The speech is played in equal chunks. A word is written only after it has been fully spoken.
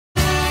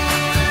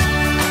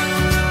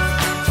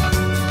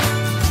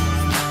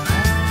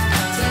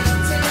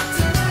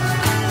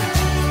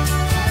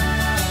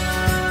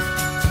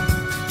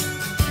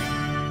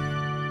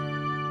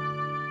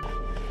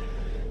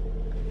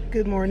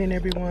Good morning,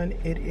 everyone.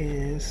 It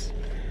is,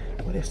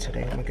 what is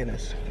today? Oh my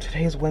goodness.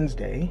 Today is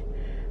Wednesday.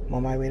 I'm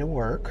on my way to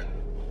work.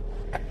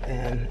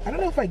 And I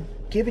don't know if I've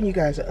given you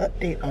guys an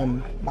update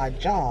on my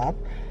job.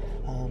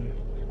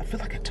 I feel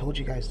like I told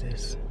you guys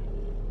this.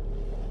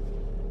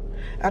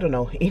 I don't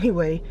know.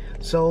 Anyway,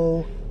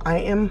 so I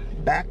am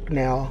back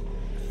now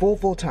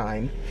full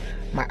time.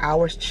 My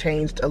hours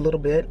changed a little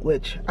bit,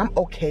 which I'm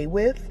okay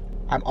with.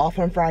 I'm off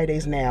on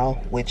Fridays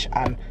now, which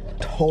I'm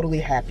totally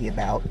happy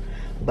about.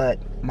 But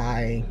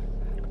my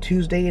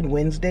Tuesday and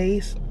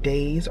Wednesdays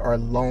days are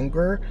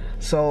longer,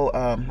 so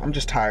I'm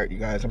just tired, you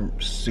guys.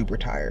 I'm super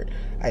tired.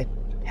 I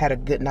had a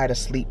good night of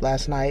sleep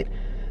last night,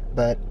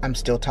 but I'm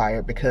still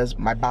tired because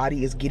my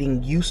body is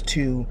getting used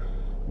to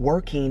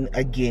working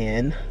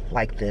again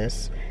like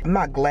this. I'm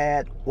not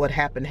glad what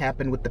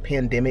happened with the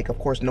pandemic. Of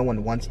course, no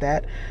one wants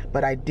that,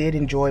 but I did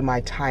enjoy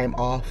my time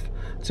off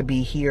to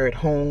be here at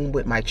home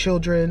with my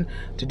children,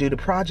 to do the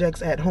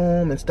projects at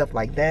home and stuff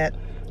like that.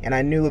 And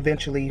I knew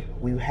eventually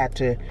we had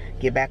to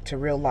get back to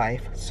real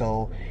life.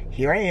 So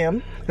here I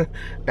am,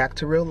 back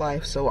to real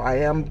life. So I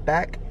am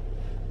back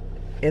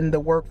in the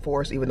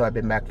workforce, even though I've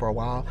been back for a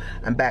while.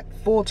 I'm back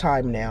full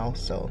time now,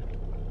 so.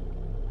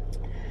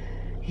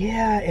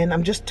 Yeah, and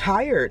I'm just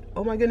tired.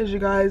 Oh my goodness, you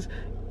guys.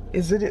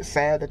 Isn't it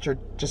sad that you're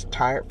just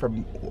tired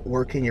from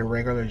working your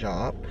regular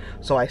job?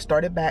 So I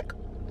started back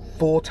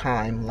full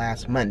time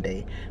last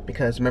Monday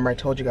because remember I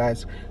told you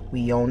guys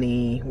we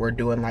only were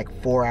doing like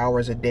 4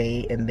 hours a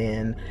day and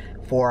then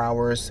 4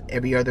 hours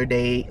every other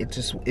day. It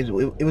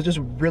was just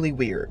really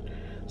weird.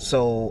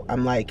 So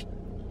I'm like,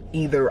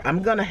 either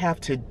I'm gonna have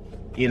to,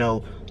 you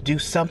know, do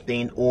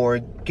something or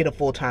get a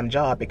full-time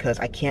job because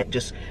I can't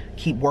just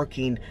keep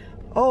working.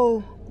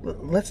 Oh,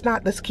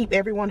 let's keep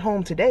everyone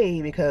home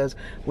today because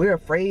we're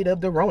afraid of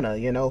the Rona,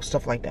 you know,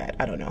 stuff like that.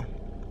 I don't know.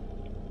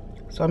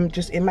 So I'm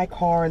just in my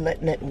car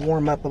letting it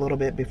warm up a little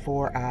bit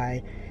before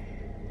I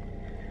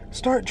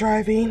start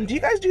driving. Do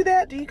you guys do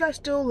that? Do you guys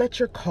still let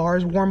your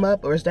cars warm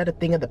up, or is that a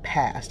thing of the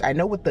past? I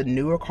know with the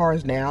newer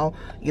cars now,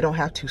 you don't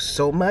have to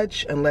so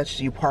much unless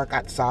you park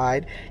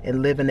outside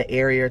and live in an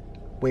area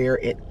where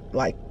it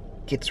like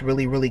gets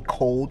really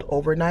cold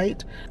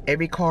overnight.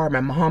 Every car my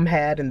mom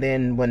had, and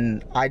then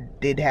when I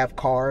did have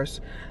cars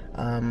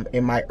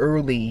in my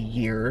early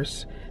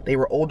years, they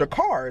were older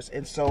cars,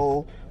 and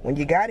so when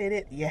you got in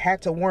it, you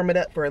had to warm it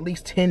up for at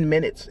least 10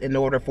 minutes in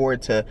order for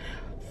it to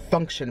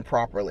function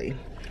properly.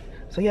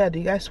 So yeah, do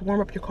you guys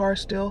warm up your car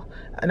still?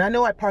 And I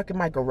know I park in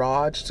my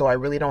garage, so I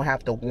really don't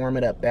have to warm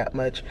it up that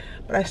much,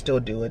 but I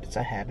still do it. It's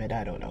a habit.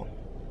 I don't know.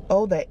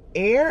 Oh, the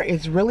air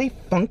is really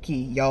funky,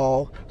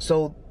 y'all.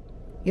 So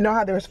you know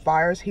how there's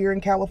fires here in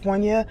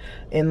California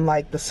in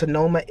like the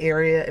Sonoma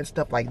area and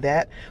stuff like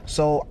that?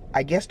 So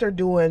I guess they're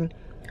doing,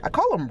 I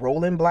call them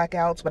rolling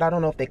blackouts, but I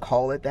don't know if they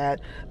call it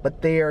that,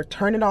 but they're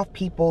turning off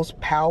people's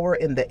power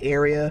in the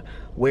area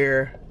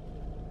where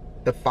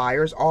the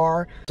fires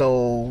are.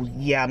 So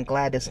yeah, I'm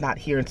glad it's not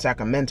here in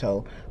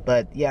Sacramento,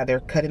 but yeah,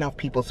 they're cutting off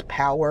people's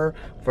power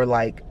for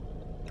like,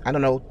 I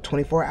don't know,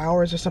 24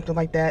 hours or something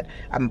like that.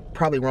 I'm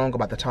probably wrong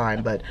about the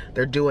time, but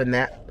they're doing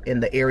that in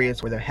the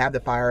areas where they have the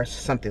fires,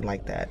 something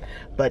like that.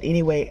 But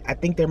anyway, I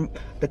think the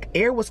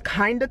air was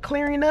kind of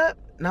clearing up.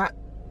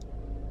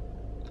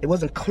 It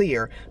wasn't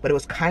clear, but it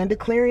was kind of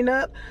clearing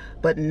up.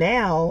 But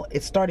now,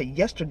 it started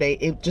yesterday,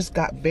 it just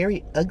got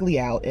very ugly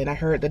out, and I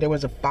heard that there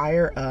was a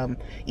fire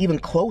even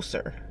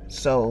closer.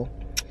 So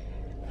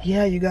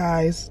yeah, you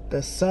guys,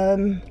 the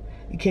sun,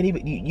 you can't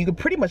even, you can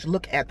pretty much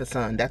look at the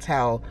sun. That's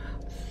how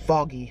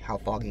foggy,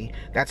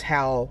 that's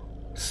how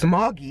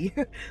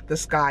smoggy the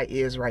sky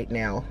is right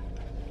now.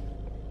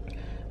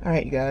 All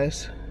right, you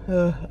guys,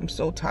 I'm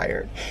so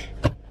tired.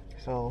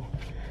 So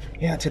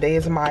yeah, today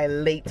is my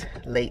late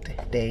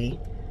day.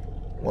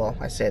 Well,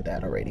 I said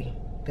that already.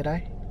 Did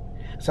I?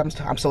 So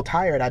I'm so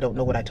tired, I don't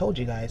know what I told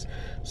you guys.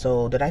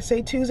 So did I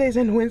say Tuesdays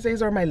and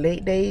Wednesdays are my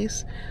late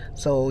days?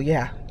 So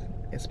yeah,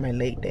 it's my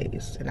late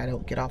days and I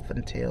don't get off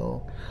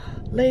until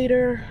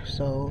later.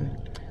 So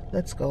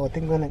let's go. I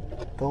think I'm gonna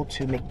go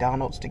to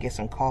McDonald's to get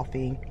some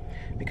coffee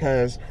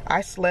because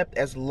I slept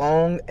as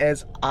long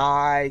as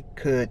I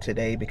could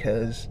today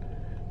because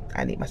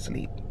I need my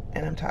sleep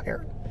and I'm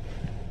tired.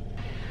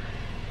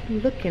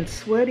 I'm looking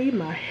sweaty,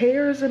 my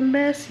hair is a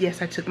mess.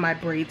 Yes, I took my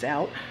braids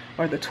out,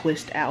 or the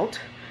twist out,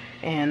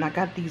 and I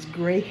got these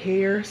gray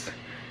hairs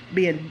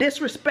being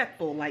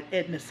disrespectful, like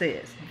Edna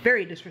says.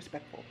 Very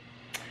disrespectful.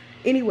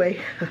 Anyway,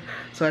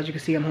 so as you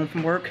can see, I'm home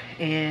from work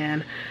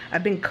and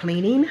I've been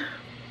cleaning.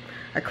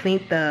 I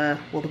cleaned the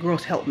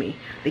girls helped me.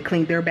 They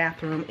cleaned their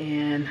bathroom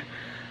and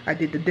I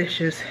did the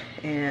dishes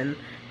and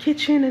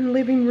kitchen and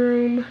living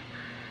room.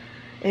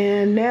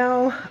 And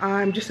now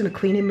I'm just in a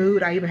cleaning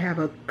mood. I even have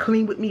a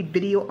clean with me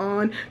video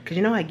on because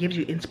you know it gives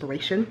you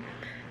inspiration.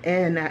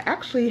 And I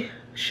actually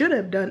should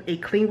have done a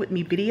clean with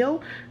me video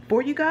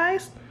for you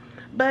guys,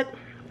 but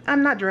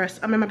I'm not dressed.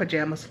 I'm in my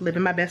pajamas,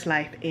 living my best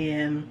life.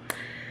 And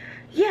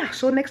yeah,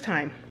 so next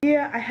time.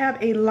 Yeah, I have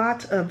a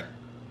lot of,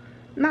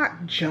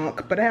 not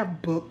junk, but I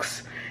have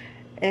books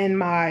and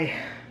my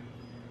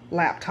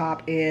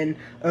laptop and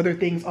other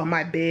things on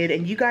my bed.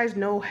 And you guys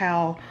know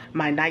how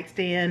my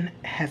nightstand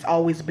has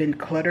always been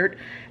cluttered,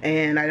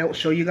 and I don't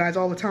show you guys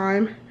all the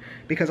time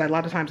because a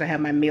lot of times I have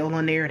my mail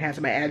on there. It has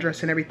my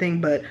address and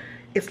everything, but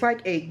it's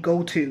like a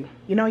go-to.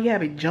 You know, you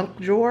have a junk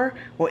drawer.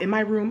 Well, in my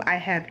room I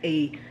have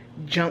a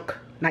junk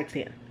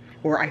nightstand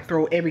where I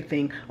throw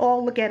everything. Oh,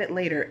 I'll look at it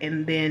later,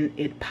 and then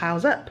it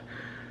piles up.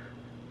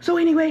 So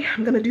anyway,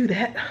 I'm gonna do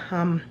that.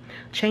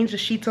 Change the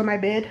sheets on my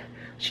bed.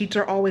 Sheets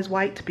are always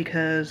white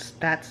because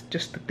that's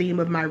just the theme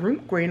of my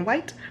room, gray and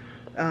white.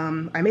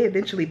 I may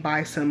eventually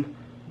buy some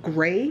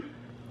gray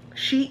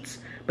sheets,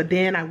 but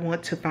then I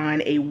want to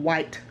find a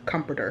white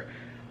comforter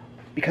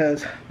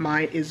because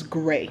mine is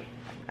gray.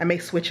 I may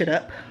switch it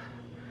up.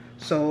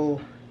 So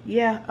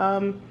yeah,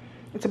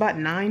 it's about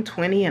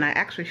 9:20 and I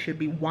actually should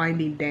be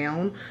winding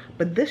down,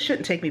 but this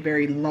shouldn't take me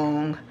very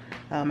long.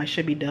 I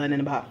should be done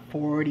in about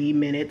 40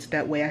 minutes.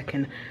 That way I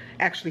can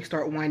actually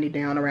start winding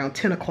down around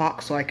 10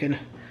 o'clock so I can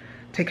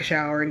take a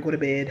shower and go to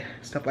bed,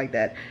 stuff like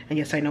that. And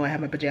yes, I know I have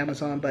my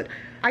pajamas on, but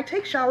I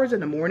take showers in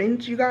the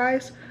mornings, you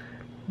guys.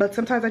 But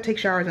sometimes I take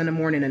showers in the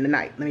morning and the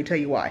night. Let me tell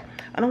you why.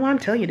 I don't know why I'm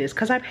telling you this,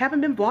 because I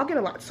haven't been vlogging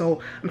a lot.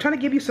 So I'm trying to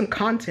give you some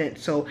content.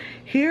 So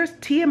here's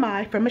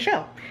TMI from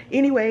Michelle.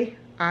 Anyway,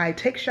 I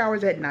take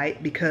showers at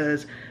night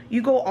because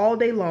you go all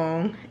day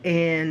long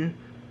and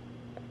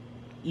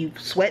you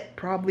sweat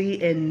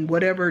probably in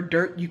whatever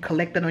dirt you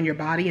collected on your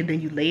body, and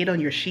then you lay it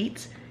on your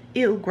sheets.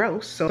 Ew,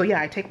 gross. So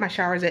yeah, I take my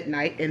showers at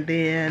night, and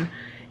then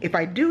if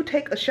I do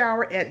take a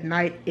shower at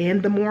night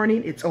and the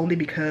morning, it's only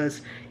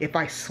because if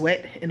I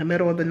sweat in the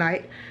middle of the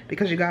night,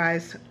 because you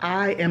guys,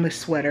 I am a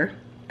sweater,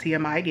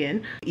 TMI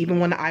again.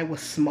 Even when I was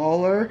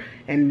smaller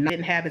and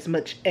didn't have as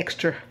much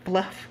extra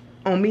fluff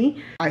on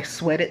me, I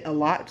sweated a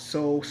lot.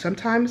 So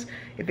sometimes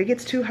if it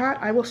gets too hot,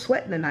 I will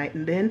sweat in the night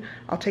and then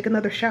I'll take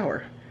another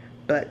shower.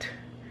 But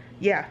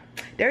yeah,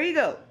 there you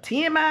go,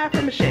 TMI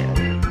from Michelle.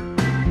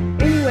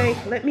 Anyway,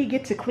 let me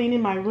get to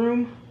cleaning my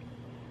room.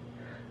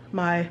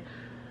 My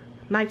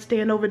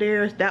nightstand over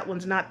there, that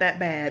one's not that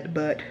bad,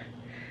 but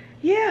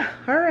yeah,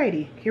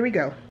 alrighty, here we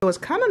go. So it's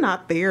kind of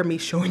not fair me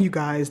showing you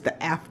guys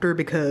the after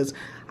because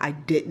I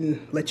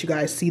didn't let you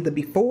guys see the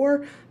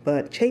before,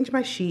 but changed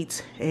my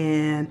sheets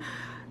and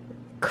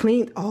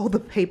cleaned all the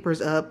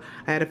papers up.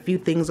 I had a few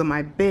things on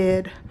my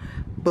bed,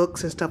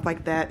 books and stuff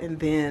like that, and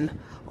then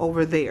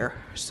over there.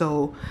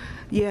 So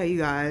yeah, you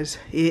guys,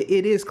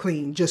 it is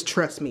clean, just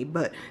trust me.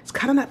 But it's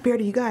kind of not fair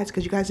to you guys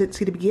because you guys didn't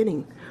see the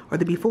beginning or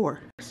the before.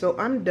 So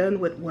I'm done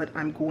with what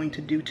I'm going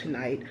to do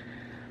tonight.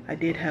 I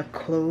did have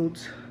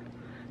clothes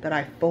that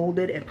I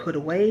folded and put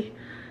away,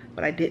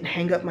 but I didn't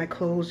hang up my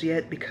clothes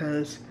yet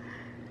because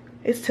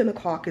it's 10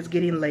 o'clock, it's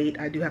getting late.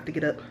 I do have to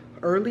get up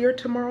earlier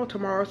tomorrow.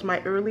 Tomorrow's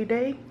my early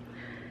day.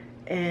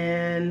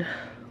 And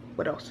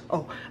what else?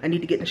 Oh, I need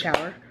to get in the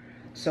shower.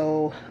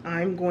 So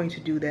I'm going to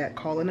do that,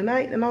 call it a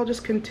night, and I'll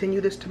just continue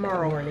this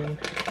tomorrow morning.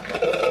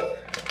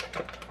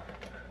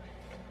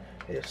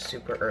 It is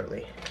super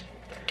early.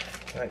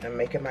 Right, I'm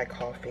making my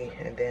coffee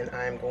and then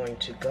I'm going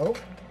to go.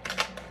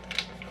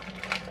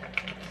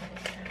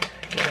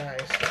 You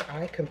guys,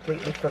 I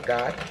completely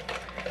forgot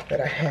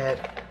that I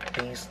had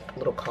these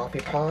little coffee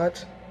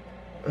pods.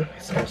 It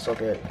smells so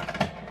good.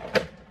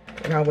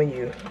 Now when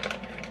you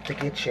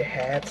forget you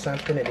had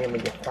something and then when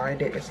you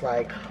find it, it's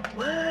like,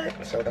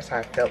 what? So that's how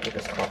I felt with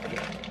this coffee.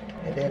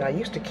 And then I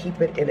used to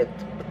keep it in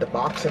the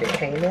box that it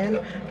came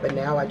in, but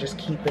now I just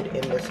keep it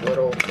in this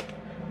little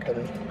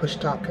push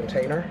top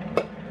container.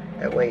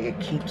 That way it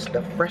keeps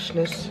the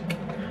freshness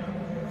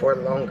for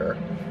longer.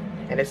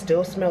 And it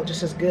still smells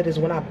just as good as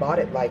when I bought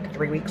it like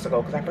 3 weeks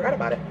ago because I forgot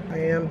about it. I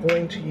am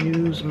going to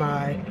use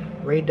my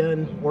Rae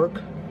Dunn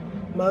work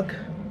mug.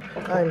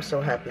 I am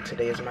so happy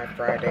today is my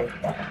Friday.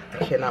 I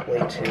cannot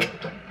wait to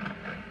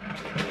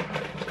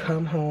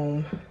come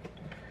home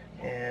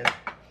and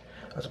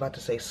I was about to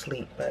say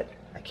sleep, but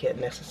I can't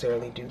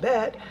necessarily do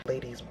that.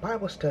 Ladies'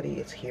 Bible study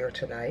is here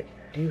tonight.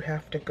 Do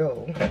have to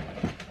go.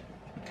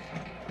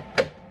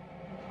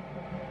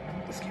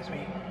 Excuse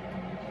me.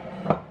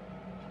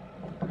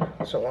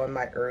 So on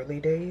my early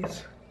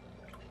days,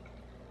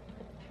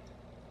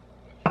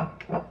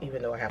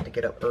 even though I have to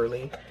get up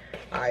early,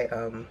 I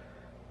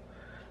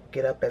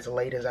get up as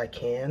late as I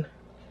can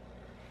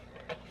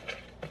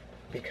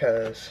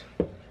because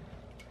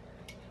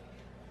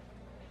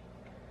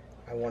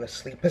I want to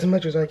sleep as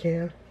much as I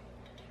can.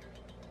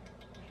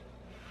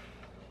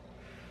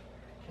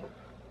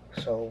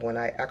 So when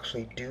I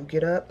actually do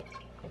get up,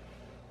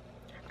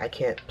 I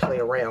can't play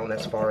around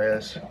as far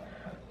as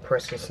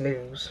pressing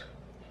snooze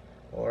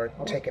or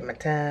taking my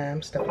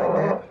time, stuff like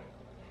that.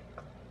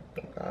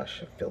 Oh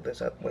gosh, I filled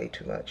this up way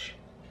too much.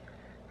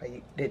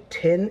 I did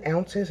 10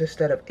 ounces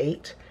instead of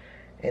 8,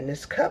 and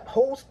this cup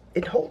holds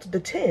the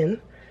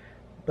 10,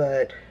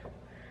 but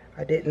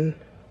I didn't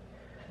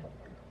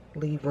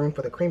leave room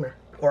for the creamer.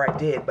 Or I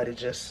did, but it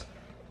just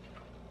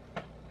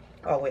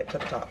all the way up to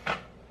the top.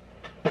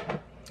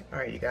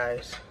 Alright, you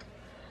guys,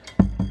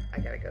 I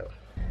gotta go.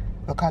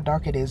 Look how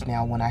dark it is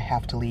now when I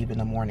have to leave in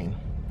the morning.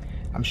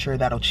 I'm sure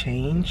that'll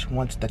change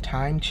once the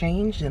time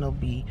changes, and it'll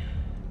be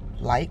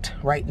light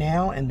right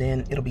now, and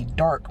then it'll be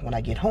dark when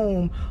I get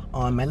home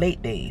on my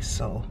late days.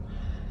 So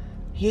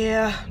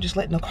yeah, just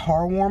letting the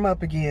car warm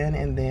up again,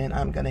 and then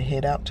I'm gonna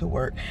head out to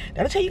work.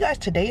 Now to tell you guys,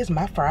 today is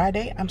my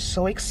Friday. I'm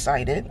so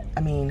excited.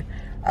 I mean,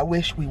 I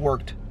wish we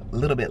worked a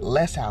little bit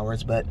less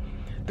hours, but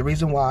the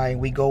reason why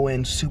we go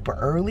in super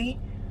early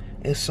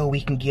is so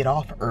we can get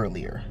off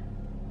earlier.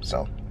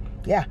 So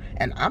yeah,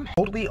 and I'm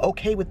totally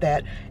okay with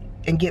that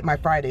and get my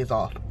Fridays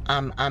off.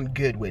 I'm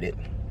good with it.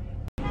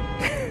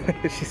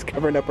 She's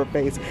covering up her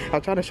face.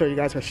 I'm trying to show you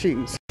guys her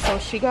shoes. So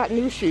she got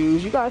new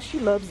shoes. You guys, she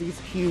loves these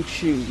huge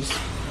shoes.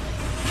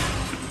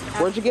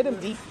 Where'd you get them?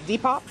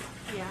 Depop?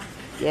 Yeah.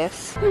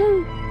 Yes.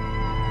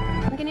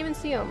 I can't even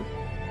see him.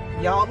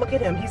 Y'all, look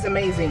at him. He's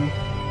amazing.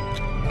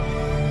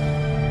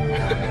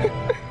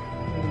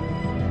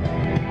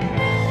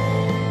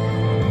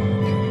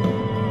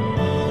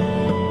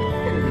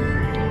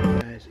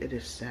 Guys, it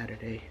is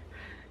Saturday.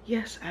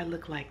 Yes, I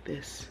look like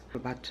this. I'm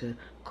about to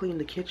clean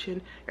the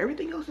kitchen.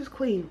 Everything else is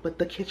clean, but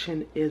the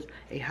kitchen is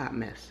a hot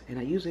mess. And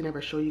I usually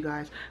never show you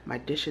guys my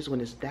dishes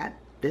when it's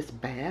this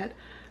bad.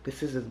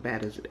 This is as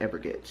bad as it ever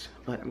gets.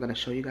 But I'm gonna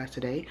show you guys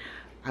today.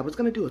 I was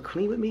gonna do a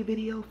clean with me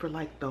video for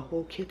like the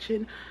whole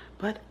kitchen,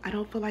 but I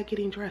don't feel like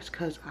getting dressed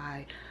because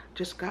I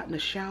just got in the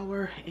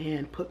shower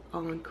and put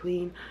on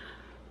clean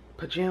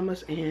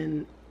pajamas,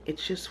 and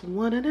it's just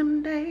one of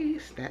them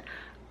days that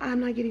I'm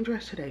not getting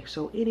dressed today.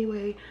 So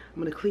anyway,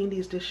 I'm gonna clean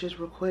these dishes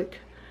real quick,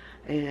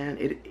 and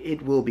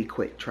it will be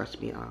quick,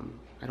 trust me.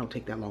 I don't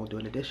take that long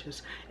doing the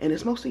dishes, and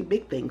it's mostly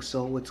big things,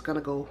 so it's gonna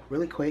go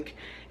really quick.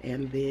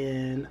 And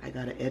then I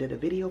gotta edit a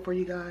video for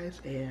you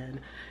guys, and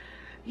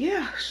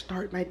yeah,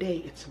 start my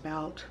day. It's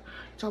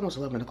almost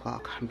 11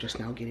 o'clock. I'm just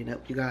now getting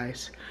up, you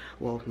guys.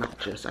 Well, not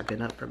just, I've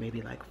been up for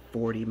maybe like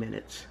 40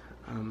 minutes.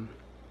 I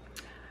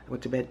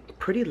went to bed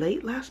pretty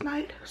late last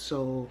night,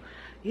 so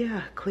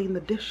yeah, clean the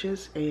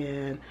dishes.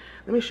 And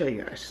let me show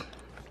you guys.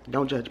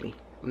 Don't judge me.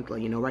 I'm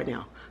letting you know right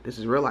now, this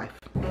is real life.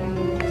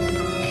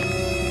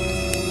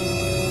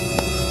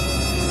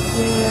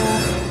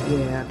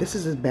 Yeah, this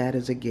is as bad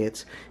as it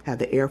gets. Have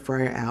the air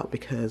fryer out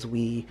because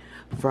we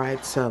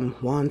fried some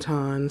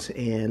wontons,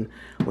 and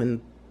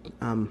when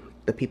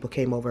the people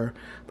came over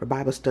for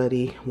Bible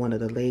study, one of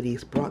the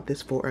ladies brought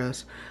this for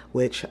us,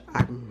 which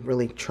I'm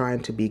really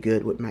trying to be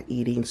good with my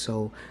eating,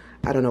 so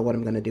I don't know what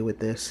I'm gonna do with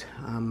this.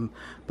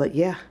 But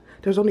yeah,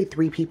 there's only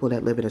 3 people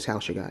that live in this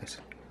house, you guys.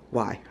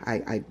 Why?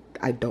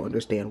 I don't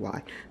understand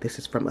why. This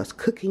is from us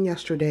cooking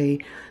yesterday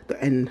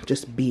and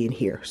just being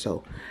here.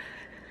 So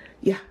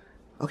yeah,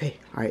 okay,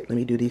 all right, let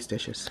me do these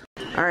dishes.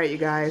 All right, you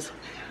guys,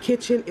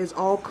 kitchen is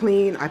all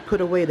clean. I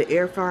put away the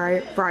air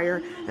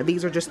fryer, and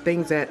these are just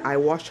things that I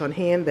wash on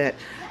hand that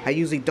I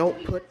usually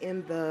don't put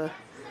in the,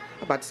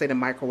 I'm about to say the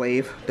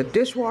microwave, the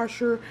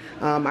dishwasher.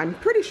 I'm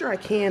pretty sure I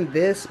can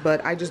this,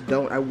 but I just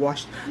don't. I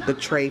washed the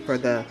tray for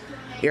the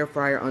air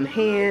fryer on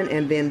hand,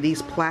 and then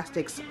these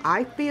plastics,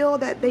 I feel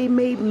that they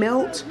may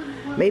melt,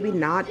 maybe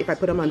not if I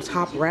put them on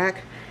top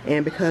rack.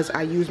 And because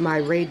I use my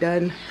Rae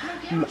Dunn,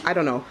 I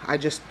don't know, I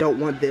just don't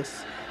want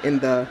this in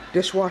the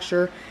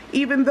dishwasher,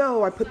 even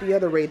though I put the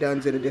other Rae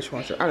Dunns in the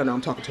dishwasher. I don't know,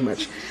 I'm talking too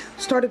much.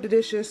 Started the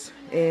dishes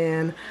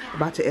and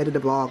about to edit the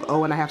vlog.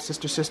 Oh, and I have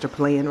Sister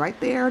playing right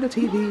there on the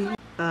TV.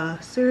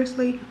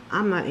 Seriously,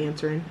 I'm not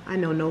answering. I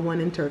know no one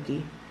in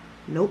Turkey.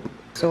 Nope.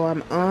 So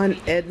I'm on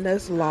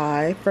Edna's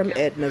live from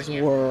Edna's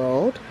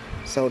World.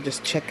 So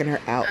just checking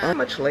her out.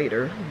 Much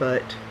later,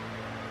 but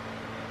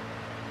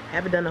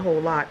haven't done a whole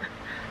lot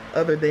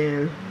other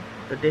than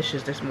the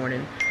dishes this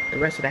morning. The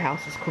rest of the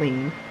house is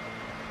clean.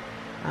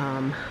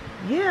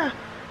 Yeah,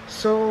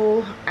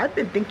 so I've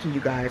been thinking, you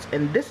guys,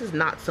 and this is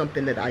not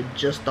something that I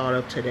just thought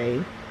of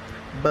today,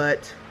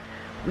 but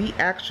we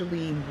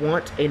actually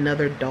want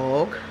another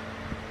dog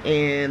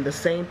in the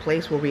same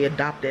place where we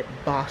adopted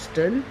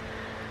Boston.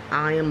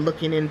 I am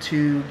looking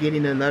into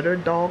getting another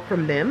dog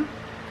from them.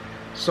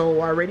 So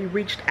I already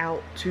reached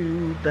out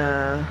to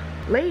the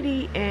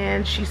lady,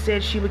 and she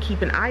said she would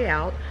keep an eye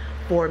out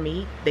for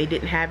me. They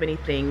didn't have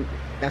anything.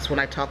 That's when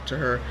I talked to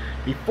her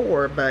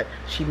before, but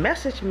she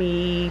messaged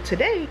me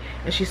today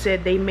and she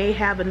said they may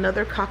have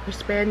another Cocker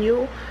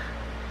Spaniel.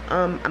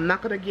 I'm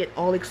not gonna get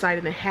all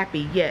excited and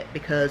happy yet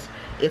because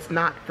it's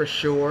not for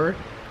sure.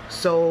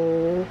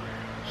 So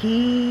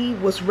he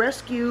was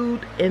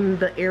rescued in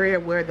the area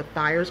where the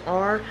fires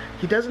are.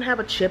 He doesn't have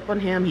a chip on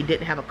him. He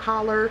didn't have a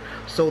collar.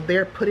 So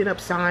they're putting up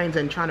signs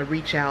and trying to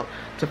reach out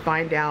to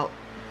find out,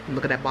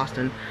 look at that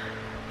Boston,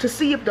 to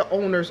see if the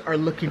owners are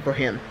looking for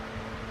him,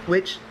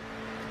 which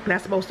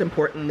that's most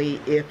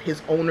importantly. If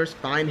his owners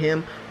find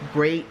him,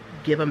 great,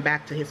 give him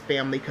back to his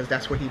family because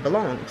that's where he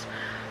belongs.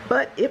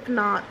 But if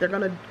not, they're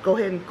gonna go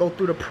ahead and go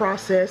through the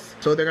process.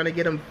 So they're gonna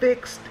get him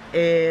fixed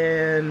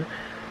and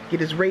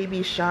get his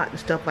rabies shot and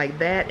stuff like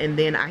that, and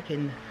then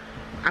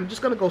I'm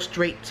just gonna go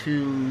straight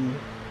to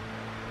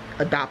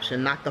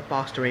adoption, not the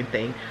fostering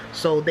thing.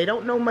 So they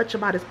don't know much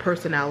about his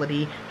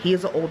personality. He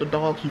is an older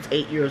dog. He's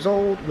 8 years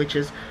old, which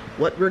is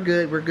what we're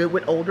good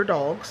with older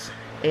dogs,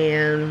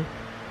 and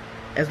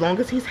as long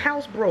as he's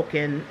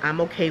housebroken,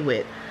 I'm okay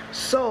with.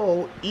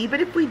 So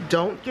even if we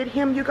don't get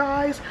him, you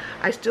guys,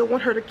 I still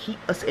want her to keep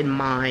us in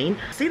mind.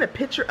 I've seen a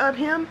picture of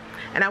him,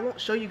 and I won't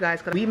show you guys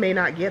because we may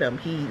not get him.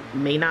 He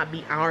may not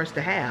be ours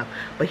to have,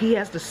 but he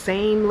has the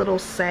same little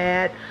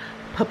sad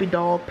puppy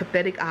dog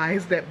pathetic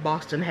eyes that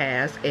Boston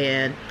has,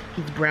 and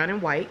he's brown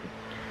and white.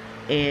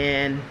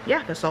 And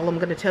yeah, that's all I'm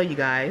gonna tell you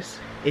guys.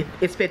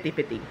 It's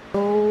 50-50.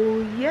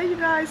 So yeah, you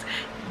guys,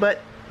 but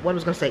what I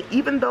was gonna say,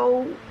 even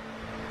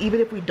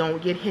if we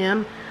don't get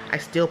him, I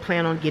still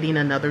plan on getting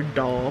another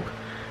dog,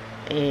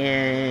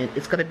 and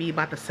it's gonna be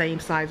about the same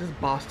size as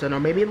Boston, or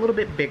maybe a little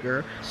bit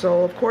bigger.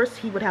 So of course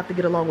he would have to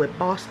get along with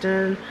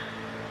Boston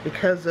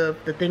because of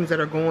the things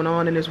that are going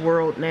on in this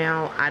world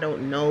now. I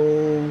don't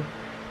know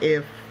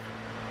if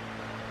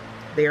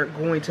they're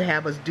going to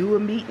have us do a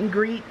meet and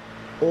greet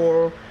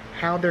or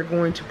how they're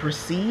going to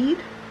proceed,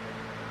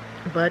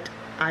 but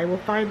I will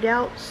find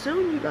out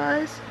soon, you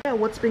guys. Yeah,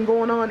 what's been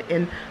going on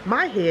in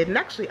my head, and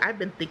actually I've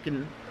been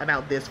thinking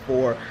about this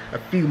for a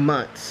few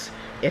months.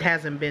 It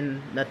hasn't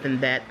been nothing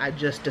that I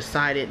just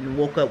decided and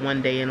woke up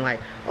one day and like,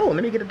 oh,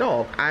 let me get a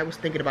dog. I was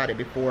thinking about it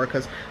before,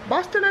 because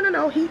Boston, I don't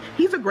know,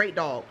 he's a great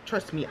dog.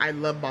 Trust me, I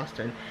love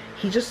Boston.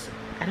 He just,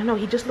 I don't know,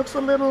 he just looks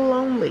a little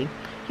lonely.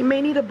 He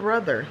may need a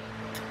brother.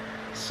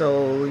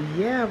 So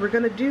yeah, we're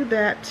gonna do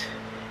that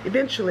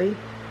eventually.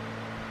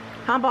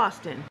 Huh,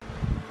 Boston?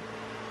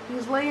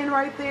 He's laying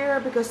right there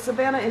because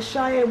Savannah and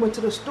Cheyenne went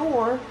to the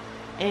store,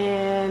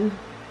 and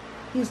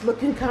he's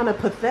looking kind of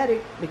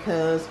pathetic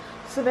because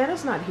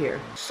Savannah's not here.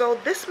 So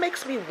this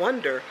makes me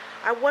wonder.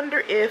 I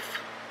wonder if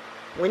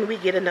when we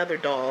get another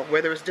dog,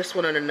 whether it's this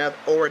one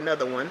or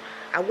another one,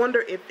 I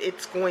wonder if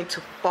it's going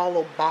to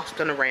follow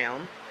Boston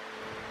around,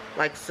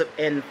 like,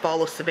 and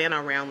follow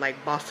Savannah around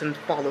like Boston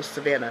follows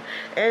Savannah.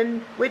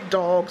 And with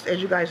dogs,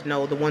 as you guys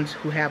know, the ones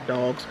who have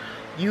dogs,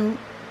 you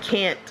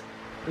can't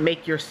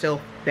make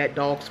yourself that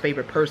dog's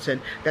favorite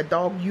person. That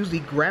dog usually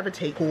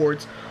gravitates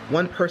towards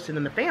one person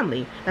in the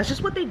family. That's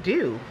just what they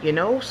do, you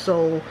know?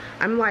 So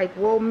I'm like,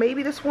 well,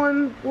 maybe this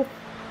one will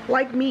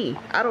like me.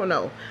 I don't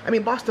know. I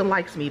mean, Boston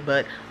likes me,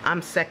 but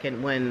I'm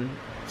second when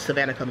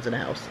Savannah comes in the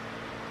house.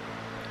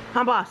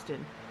 Huh,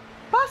 Boston?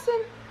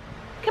 Boston,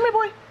 come here,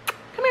 boy.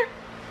 Come here.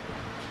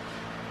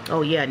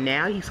 Oh yeah,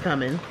 now he's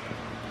coming.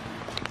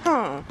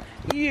 Huh,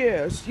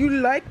 yes, you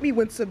like me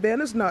when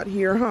Savannah's not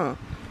here, huh?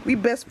 We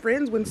best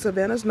friends when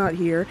Savannah's not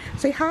here.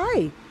 Say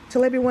hi.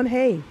 Tell everyone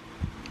hey.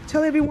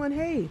 Tell everyone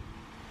hey.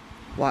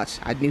 Watch,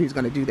 I knew he was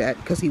gonna do that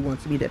because he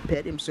wants me to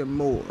pet him some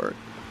more.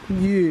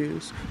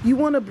 Yes. You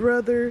want a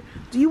brother?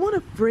 Do you want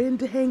a friend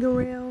to hang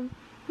around?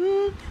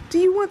 Do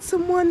you want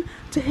someone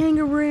to hang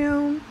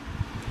around?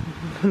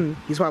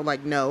 He's probably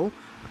like, no,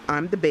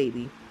 I'm the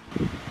baby.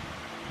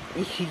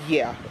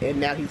 Yeah, and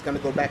now he's gonna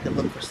go back and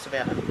look for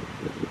Savannah.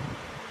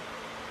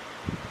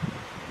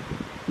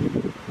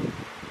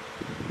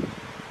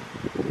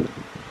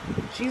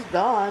 She's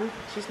gone.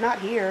 She's not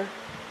here.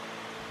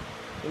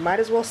 You might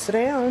as well sit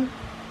down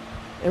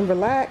and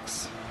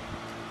relax.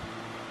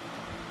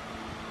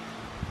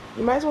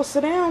 You might as well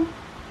sit down.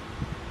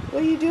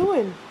 What are you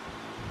doing?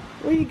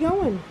 Where are you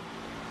going?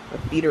 Her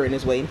feet are in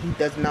his way, and he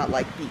does not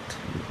like feet.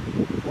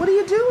 What are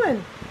you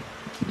doing?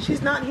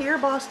 She's not here,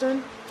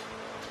 Boston.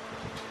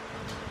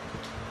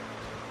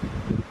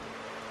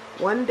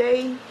 One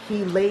day,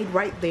 he laid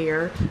right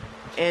there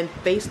and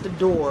faced the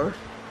door,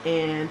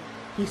 and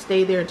he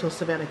stayed there until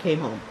Savannah came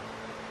home.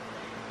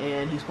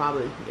 And he's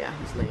probably, yeah,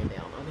 he's laying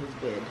down on his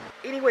bed.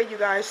 Anyway, you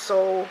guys,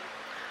 so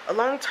a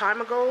long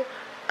time ago,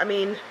 I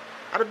mean,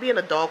 out of being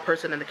a dog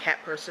person and a cat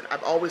person,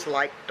 I've always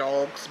liked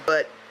dogs.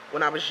 But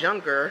when I was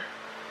younger,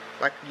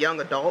 like young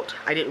adult,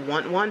 I didn't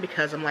want one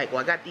because I'm like,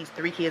 well, I got these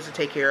 3 kids to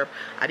take care of.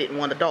 I didn't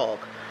want a dog.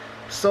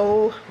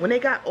 So when they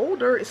got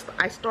older,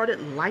 I started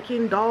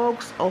liking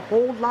dogs a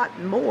whole lot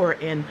more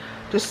and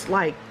just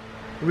like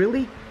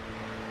really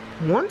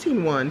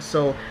wanting one.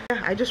 So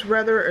yeah, I just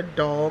rather a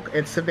dog.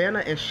 And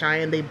Savannah and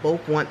Cheyenne, they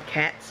both want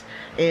cats,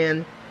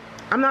 and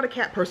I'm not a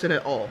cat person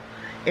at all.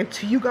 And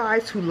to you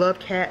guys who love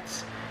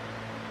cats,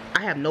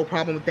 I have no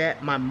problem with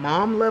that. My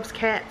mom loves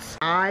cats.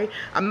 I'm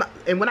not,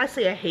 and when I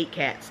say I hate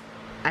cats,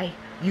 I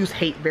use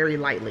hate very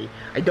lightly.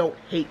 I don't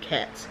hate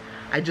cats.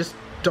 I just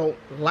don't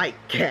like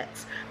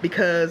cats,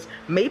 because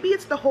maybe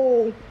it's the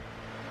whole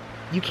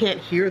you can't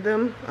hear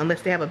them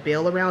unless they have a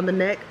bell around the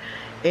neck,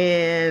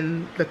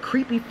 and the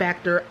creepy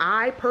factor.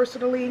 I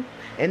personally,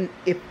 and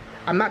if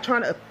I'm not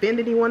trying to offend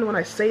anyone when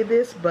I say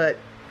this, but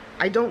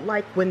I don't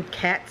like when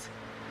cats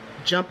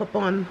jump up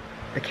on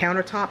the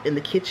countertop in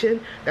the kitchen.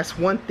 That's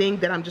one thing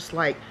that I'm just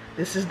like,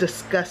 this is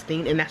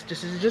disgusting, and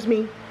this is just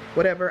me,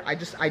 whatever.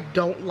 I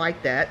don't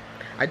like that.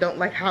 I don't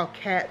like how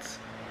cats,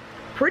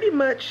 pretty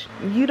much,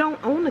 you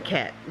don't own a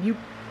cat. You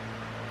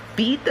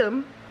feed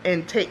them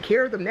and take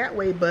care of them that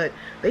way, but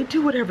they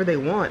do whatever they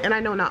want. And I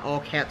know not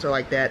all cats are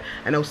like that.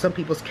 I know some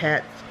people's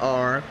cats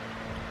are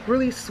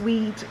really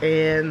sweet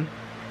and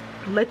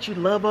let you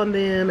love on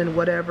them and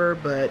whatever,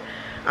 but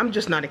I'm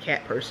just not a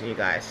cat person, you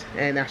guys,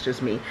 and that's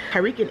just me.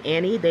 Tyreek and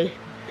Annie, they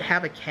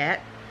have a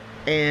cat,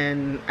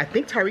 and I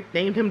think Tyreek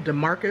named him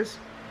DeMarcus.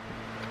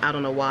 I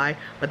don't know why,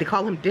 but they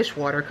call him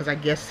Dishwater because I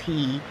guess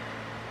he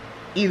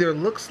either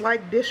looks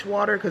like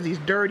dishwater because he's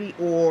dirty,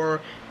 or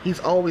he's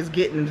always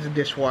getting the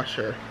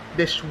dishwater.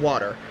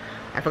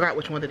 I forgot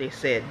which one that they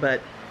said,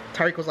 but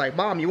Tyreek was like,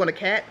 Mom, you want a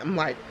cat? I'm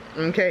like,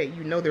 okay,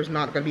 you know there's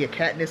not gonna be a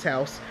cat in this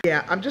house.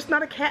 Yeah, I'm just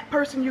not a cat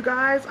person, you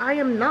guys. I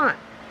am not.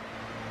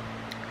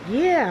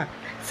 Yeah,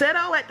 said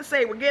all that to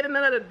say we're getting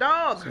another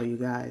dog. So you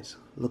guys,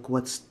 look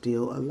what's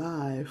still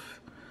alive.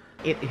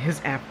 It is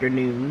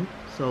afternoon,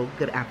 so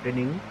good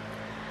afternoon.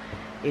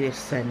 It is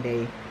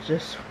Sunday,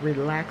 just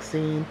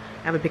relaxing.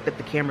 I haven't picked up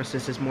the camera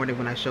since this morning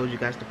when I showed you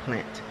guys the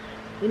plant.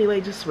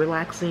 Anyway, just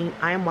relaxing.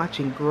 I am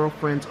watching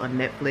Girlfriends on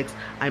Netflix.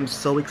 I'm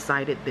so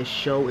excited this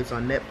show is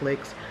on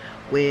Netflix.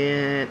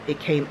 When it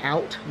came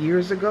out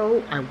years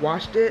ago, I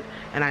watched it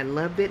and I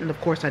loved it. And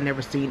of course, I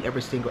never seen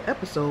every single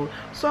episode.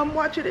 So I'm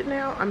watching it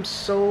now. I'm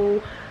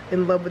so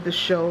in love with the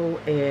show,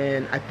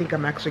 and I think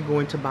I'm actually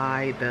going to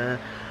buy the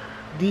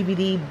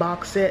DVD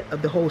box set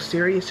of the whole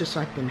series just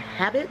so I can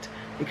have it,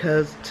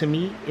 because to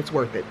me, it's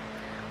worth it.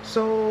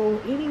 So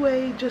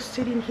anyway, just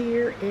sitting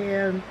here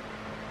and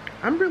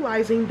I'm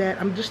realizing that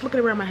I'm just looking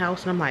around my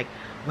house and I'm like,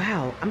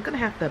 wow, I'm gonna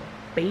have to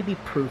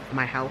baby-proof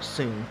my house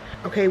soon.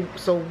 Okay,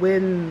 so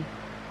when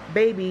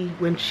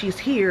she's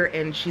here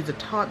and she's a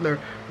toddler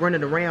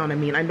running around, I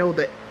mean, I know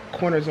the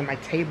corners on my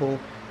table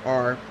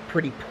are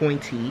pretty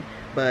pointy,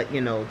 but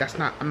you know,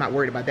 I'm not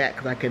worried about that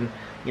because I can,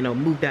 you know,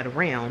 move that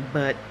around.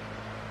 But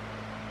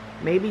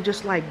maybe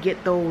just like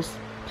get those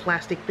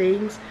plastic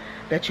things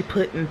that you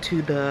put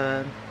into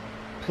the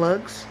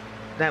plugs,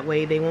 that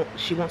way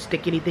she won't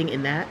stick anything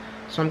in that.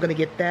 So I'm gonna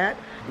get that.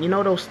 You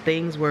know those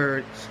things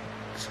where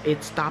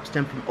it stops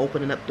them from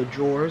opening up the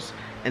drawers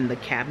and the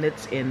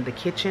cabinets in the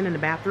kitchen and the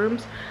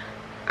bathrooms?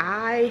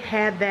 I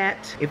had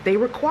that. If they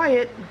were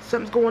quiet,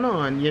 something's going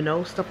on, you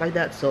know, stuff like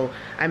that. So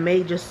I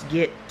may just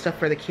get stuff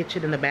for the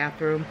kitchen and the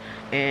bathroom.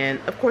 And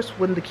of course,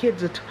 when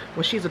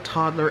she's a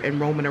toddler and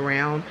roaming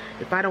around,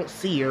 if I don't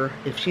see her,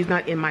 if she's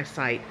not in my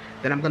sight,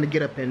 then I'm gonna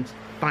get up and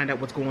find out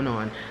what's going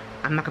on.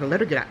 I'm not gonna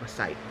let her get out of my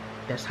sight.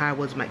 That's how I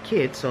was with my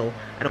kids, so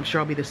I'm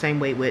sure I'll be the same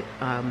way with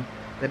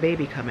the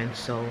baby coming.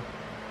 So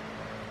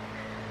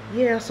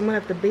yeah, so I'm gonna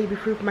have to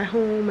baby-proof my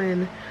home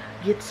and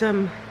get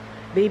some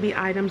baby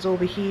items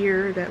over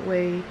here. That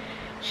way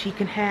she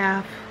can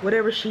have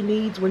whatever she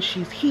needs when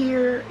she's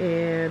here,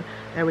 and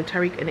that way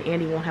Tyreek and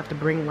Andy won't have to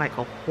bring like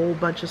a whole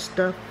bunch of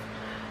stuff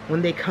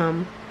when they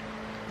come.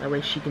 That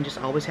way she can just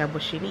always have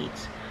what she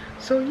needs.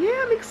 So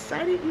yeah, I'm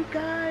excited, you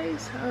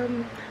guys.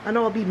 I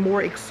know I'll be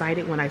more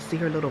excited when I see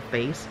her little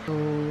face. So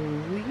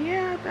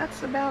yeah,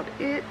 that's about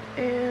it.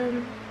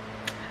 And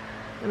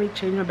let me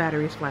change my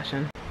battery. It's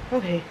flashing.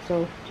 Okay,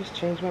 so just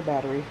changed my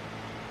battery.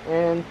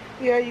 And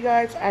yeah, you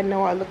guys, I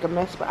know I look a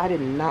mess, but I did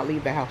not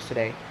leave the house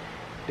today.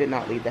 Did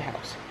not leave the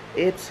house.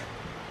 It's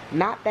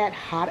not that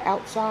hot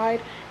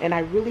outside, and I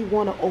really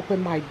want to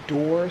open my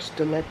doors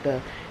to let the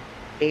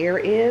air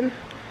in,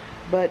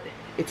 but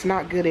it's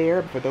not good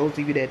air. For those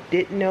of you that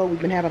didn't know,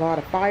 we've been having a lot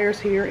of fires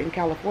here in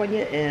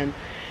California, and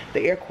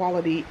the air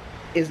quality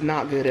is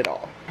not good at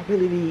all. I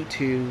really need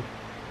to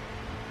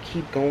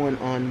keep going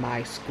on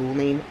my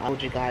schooling. I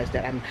told you guys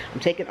that I'm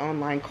taking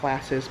online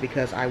classes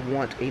because I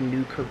want a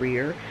new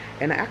career,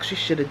 and I actually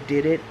should have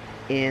did it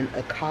in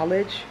a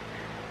college,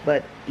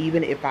 but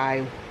even if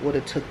I would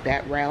have took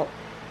that route,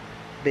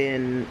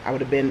 then I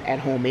would have been at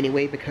home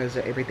anyway because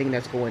of everything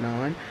that's going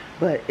on.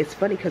 But it's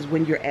funny because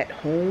when you're at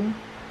home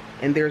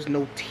and there's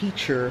no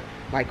teacher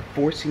like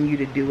forcing you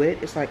to do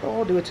it, it's like, oh,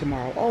 I'll do it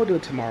tomorrow, oh, I'll do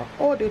it tomorrow,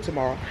 oh, I'll do it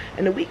tomorrow.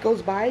 And the week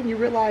goes by and you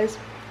realize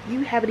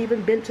you haven't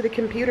even been to the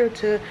computer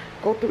to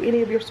go through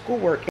any of your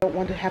schoolwork. You don't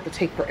want to have to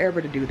take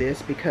forever to do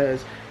this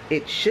because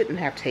it shouldn't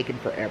have taken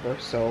forever.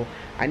 So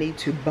I need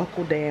to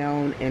buckle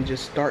down and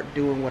just start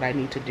doing what I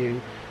need to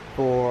do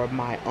for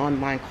my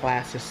online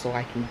classes so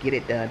I can get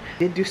it done. I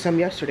did do some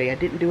yesterday. I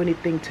didn't do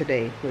anything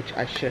today, which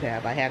I should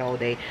have. I had all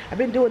day. I've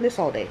been doing this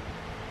all day.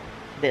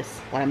 This,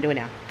 what I'm doing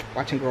now,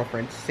 watching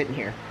Girlfriends, sitting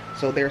here.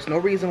 So there's no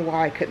reason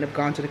why I couldn't have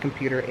gone to the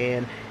computer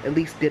and at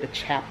least did a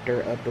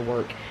chapter of the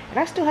work. And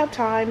I still have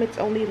time. It's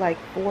only like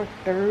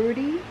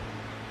 4:30.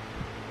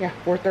 Yeah,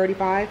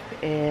 4:35.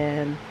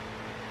 And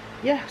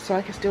yeah, so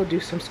I can still do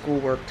some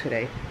schoolwork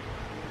today.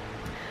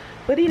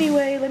 But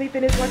anyway, let me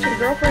finish watching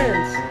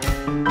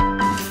Girlfriends.